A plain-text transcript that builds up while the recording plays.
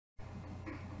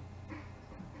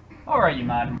Alright, you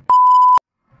man.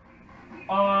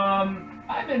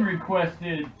 I've been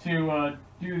requested to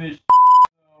do this,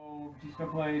 so just go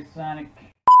play Sonics,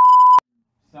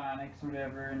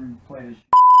 whatever, and play this.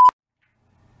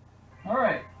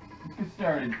 Alright, let's get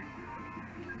started.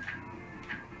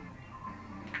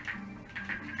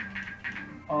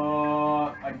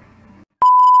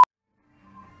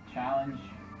 Challenge.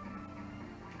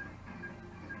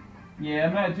 Yeah,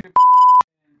 I'm gonna do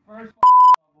first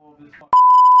level of this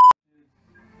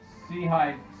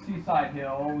Seaside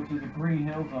Hill, which is a Green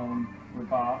Hill Zone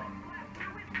ripoff.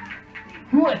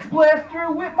 Let's blast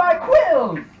through with my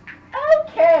quills!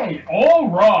 Okay,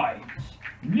 alright!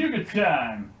 Nougat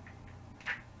time!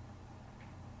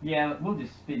 Yeah, we'll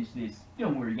just finish this.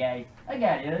 Don't worry, guys. I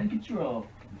got it under control.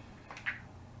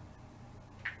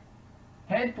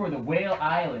 Head for the Whale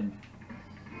Island.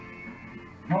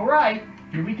 Alright,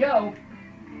 here we go.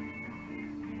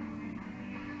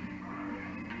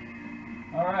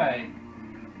 Alright.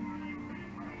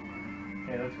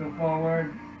 Okay, let's go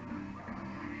forward.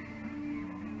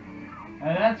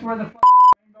 And that's where the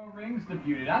Rainbow Ring's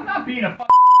debuted. I'm not being a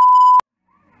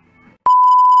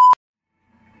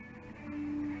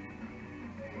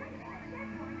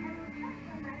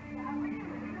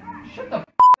Shut the up,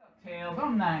 Tails.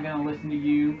 I'm not gonna listen to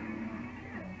you.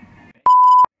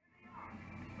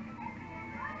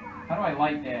 How do I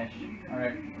light dash?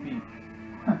 Alright, see.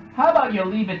 How about you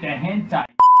leave it to hentai?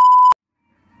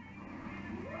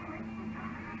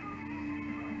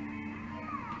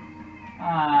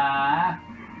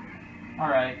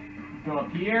 Alright. Go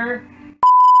up here.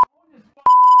 Just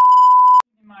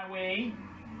in my way.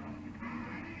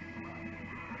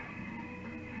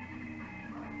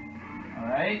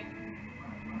 Alright.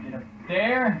 Get up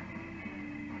there.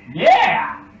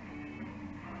 Yeah!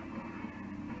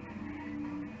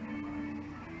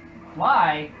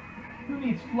 Fly? Who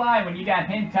needs fly when you got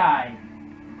hentai?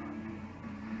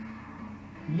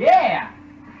 Yeah!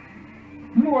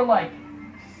 More like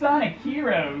Sonic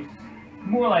Heroes.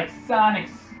 More like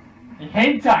Sonic's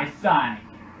Hentai Sonic.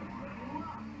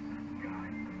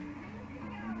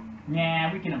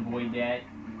 Nah, we can avoid that.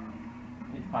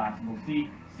 It's possible. See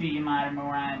you modern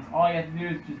morons. All you have to do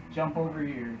is just jump over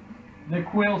here. The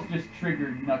quills just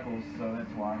triggered Knuckles, so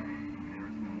that's why.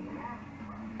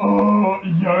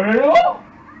 Yeah?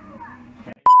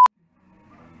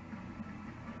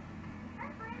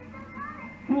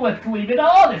 Let's leave it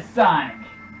all to Sonic.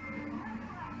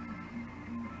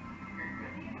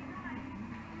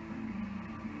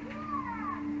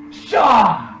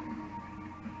 Shaw!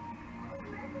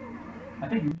 I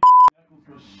think Knuckles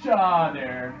goes Shaw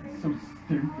there. It's so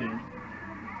stupid.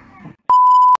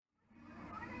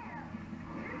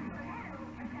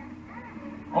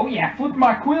 Oh yeah, flip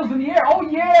my quills in the air. Oh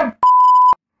yeah!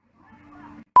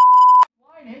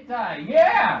 Flying hentai,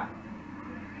 yeah!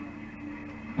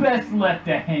 Best left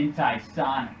to hentai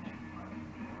Sonic.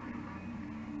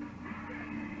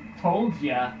 Told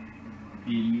ya,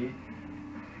 idiot.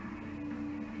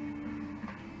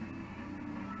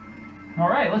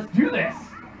 Alright, let's do this!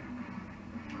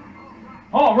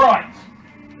 Alright!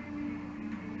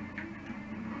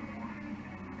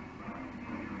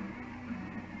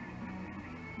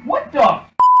 What the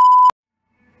f***?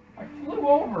 I flew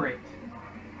over it.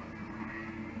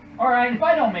 Alright, if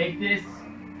I don't make this,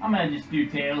 I'm gonna just do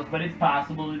Tails, but it's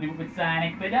possible to do it with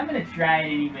Sonic, but I'm gonna try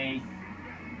it anyways.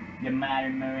 You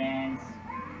modern morons.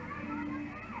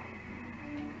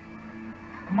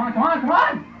 Come on, come on, come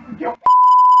on!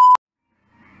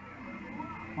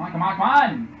 Come on, come on, come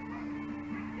on!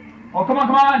 Oh, come on,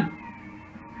 come on!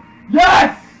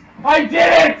 Yes! I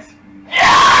did it!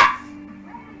 Yes!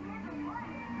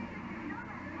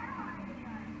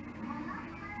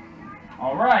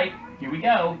 Alright, here we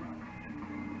go.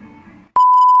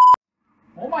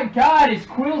 Oh my god, his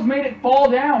quills made it fall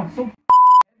down. So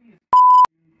heavy.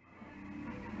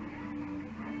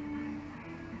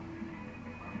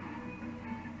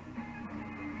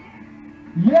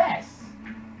 Yes!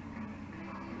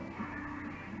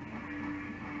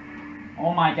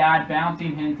 Oh my god,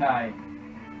 bouncing hentai.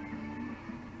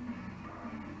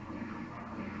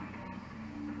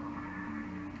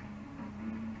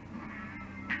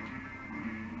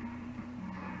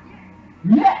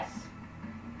 Yes!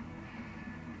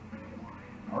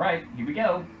 Alright, here we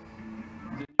go.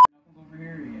 Is there Knuckles over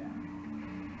here?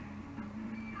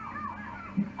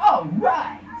 Yeah.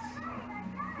 Alright!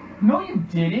 No, you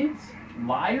didn't,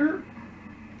 liar!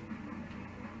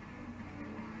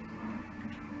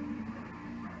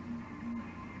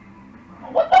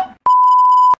 What the f?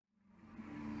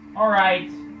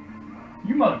 Alright.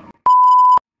 You mother...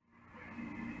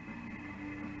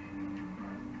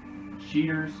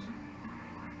 Cheaters.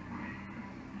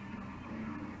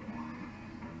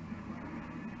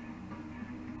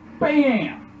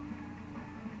 Bam!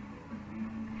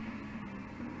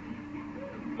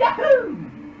 Yahoo!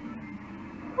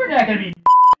 We're not gonna be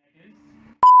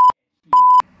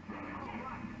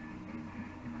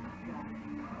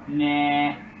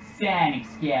nah, Sonic's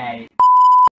got it.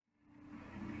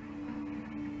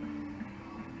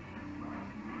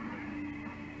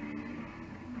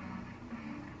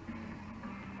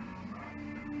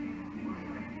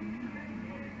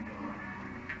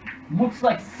 Looks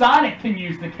like Sonic can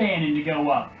use the cannon to go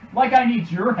up. Like I need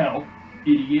your help,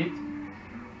 idiot.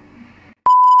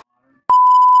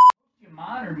 You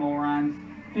modern morons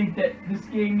think that this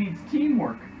game needs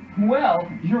teamwork. Well,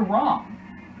 you're wrong.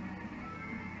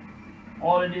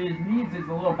 All it needs is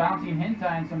a little bouncing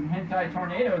hentai and some hentai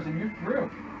tornadoes and you're through.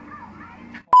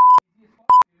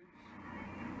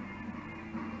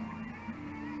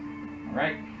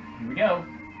 Alright, here we go.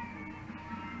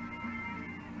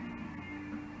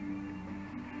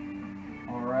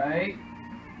 Alright.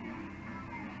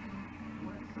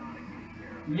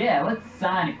 Yeah, let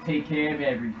Sonic take care of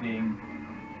everything.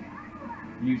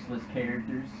 Useless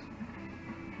characters.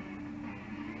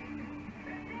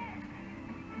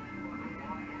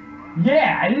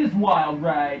 Yeah, it is Wild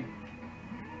Ride.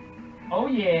 Oh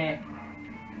yeah.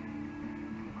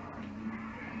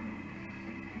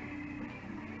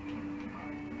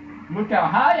 Look how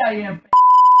high I am.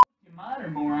 You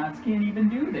modern morons can't even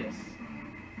do this.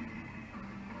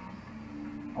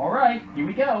 Alright, here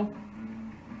we go.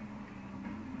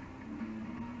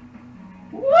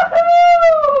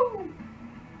 Woohoo!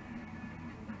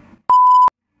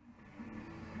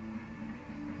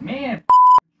 Man,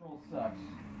 control sucks.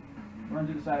 Run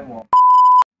to the sidewalk.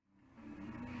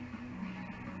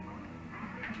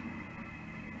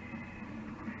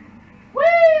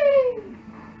 Whee!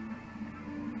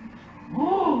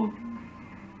 Ooh!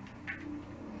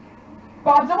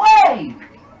 Bob's away!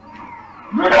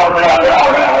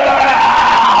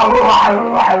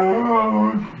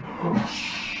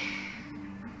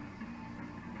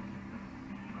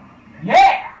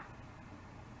 Yeah!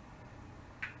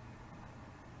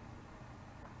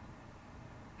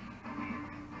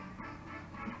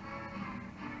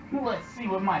 Let's see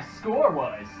what my score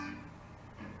was.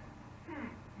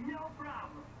 No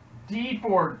problem. D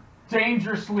for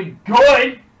dangerously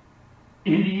good,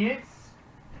 idiots.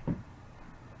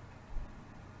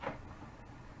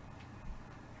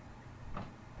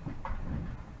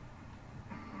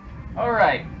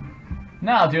 Alright,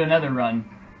 now I'll do another run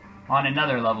on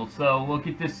another level. So we'll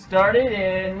get this started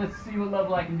and let's see what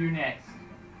level I can do next.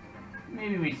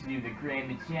 Maybe we should do the Great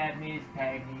Enchantments,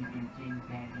 Pagnies, and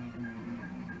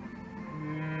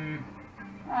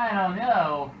I don't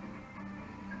know.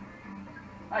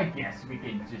 I guess we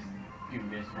could just do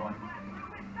this one.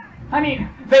 I mean,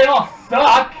 they all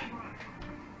suck!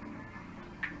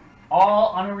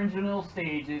 All unoriginal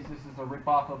stages. This is a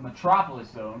ripoff of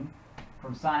Metropolis Zone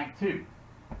from Sonic 2.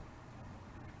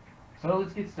 So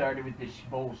let's get started with this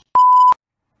bullshit.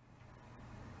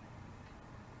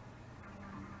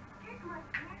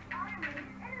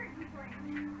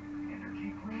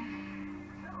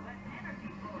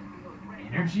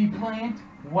 Energy plant?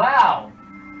 Wow!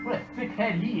 What a thick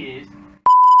head he is.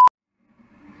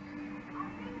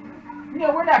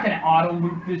 No, we're not gonna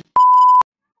auto-loop this.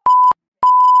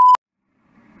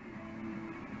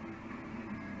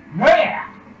 Yeah!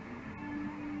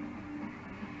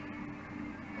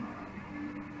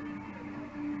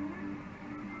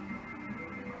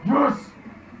 Yes!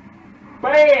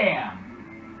 Bam!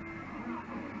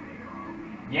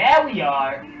 Yeah, we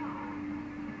are.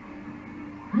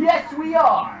 Yes, we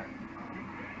are.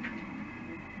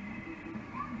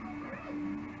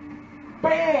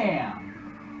 Bam!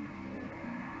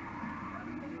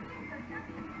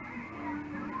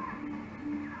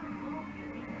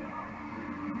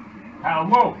 How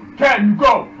low can you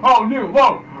go? How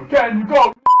low can you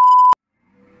go?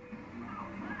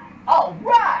 All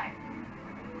right.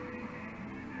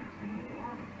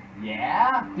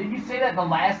 Yeah? Did you say that the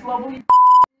last level? You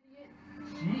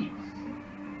jeez.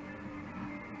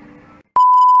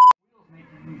 Wheels make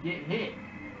you get hit.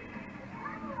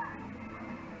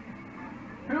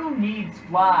 Who needs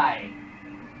fly?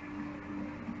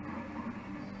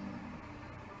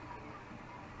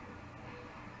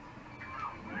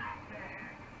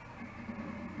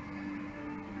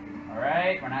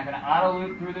 Alright, we're not gonna auto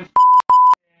loop through this.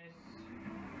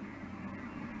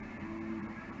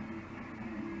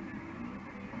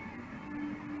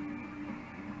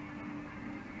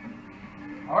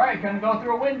 Alright, gonna go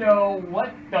through a window.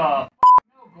 What the f?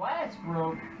 No, glass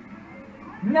broke.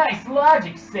 Nice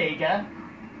logic, Sega.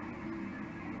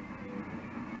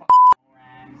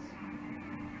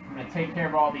 I'm gonna take care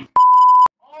of all these.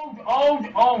 Oh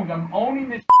Owned. I'm owning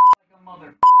this like a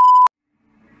mother.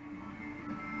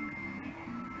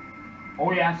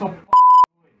 Oh yeah, I'm so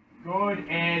good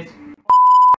as.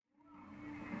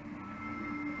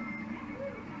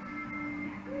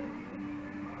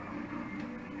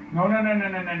 No.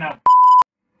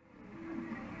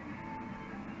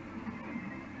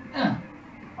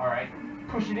 Alright,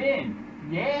 push it in.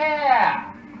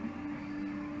 Yeah!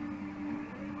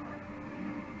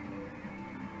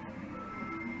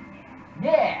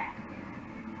 Yeah!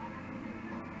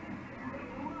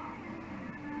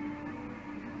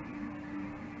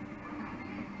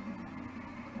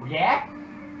 Yeah?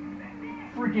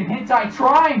 Freaking hentai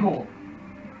triangle!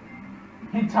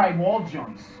 Hentai wall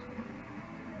jumps.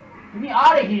 Get me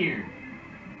out of here!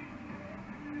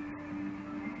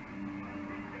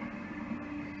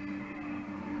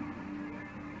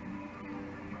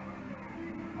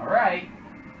 Alright.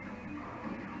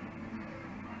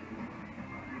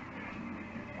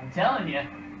 I'm telling you,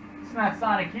 it's not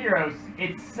Sonic Heroes,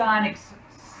 it's Sonic.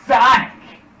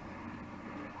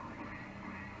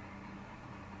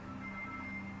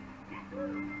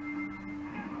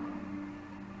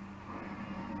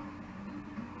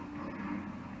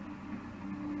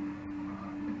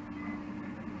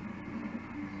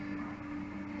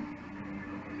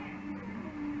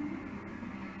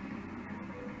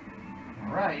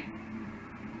 Alright.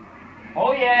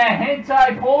 Oh yeah,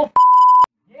 hentai bull.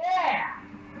 Yeah!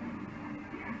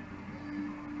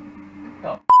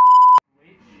 The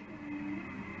witch.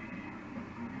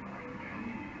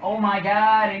 Oh my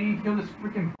god, I need to kill this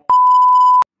freaking.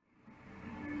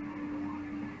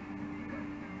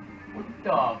 What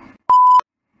the?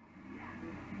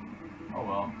 Oh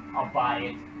well, I'll buy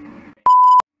it.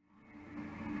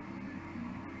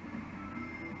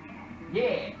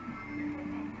 Yeah!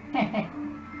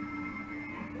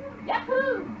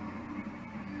 Yahoo!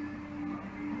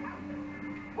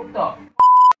 What the?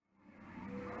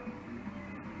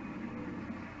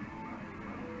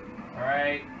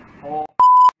 Alright, hold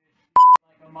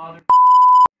like a mother.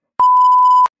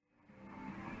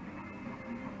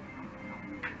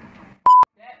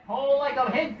 That hole like a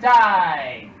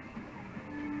hentai!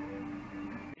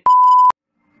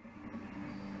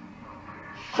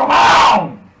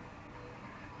 Shaboom!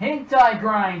 Hentai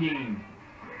grinding!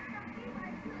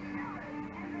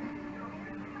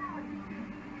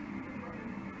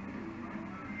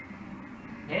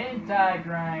 Hentai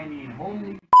grinding,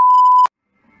 holy.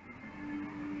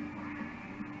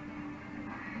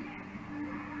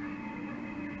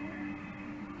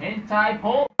 Hentai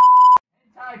pole.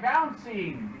 Hentai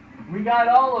bouncing. We got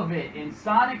all of it in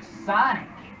Sonic.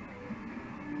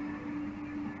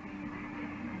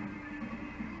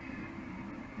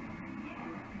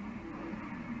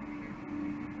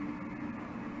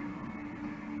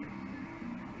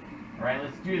 Alright,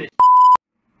 let's do this.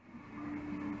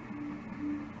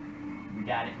 We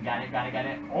got it.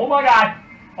 Oh my god!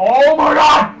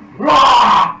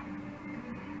 Ah!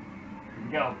 Here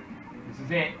we go. This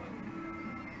is it.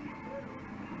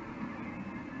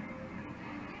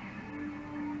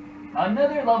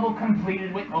 Another level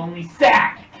completed with only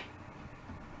stack!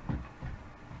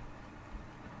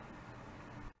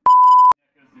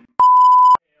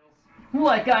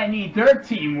 Like I need their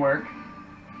teamwork.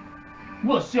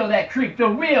 We'll show that creep the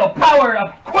real power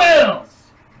of Quill!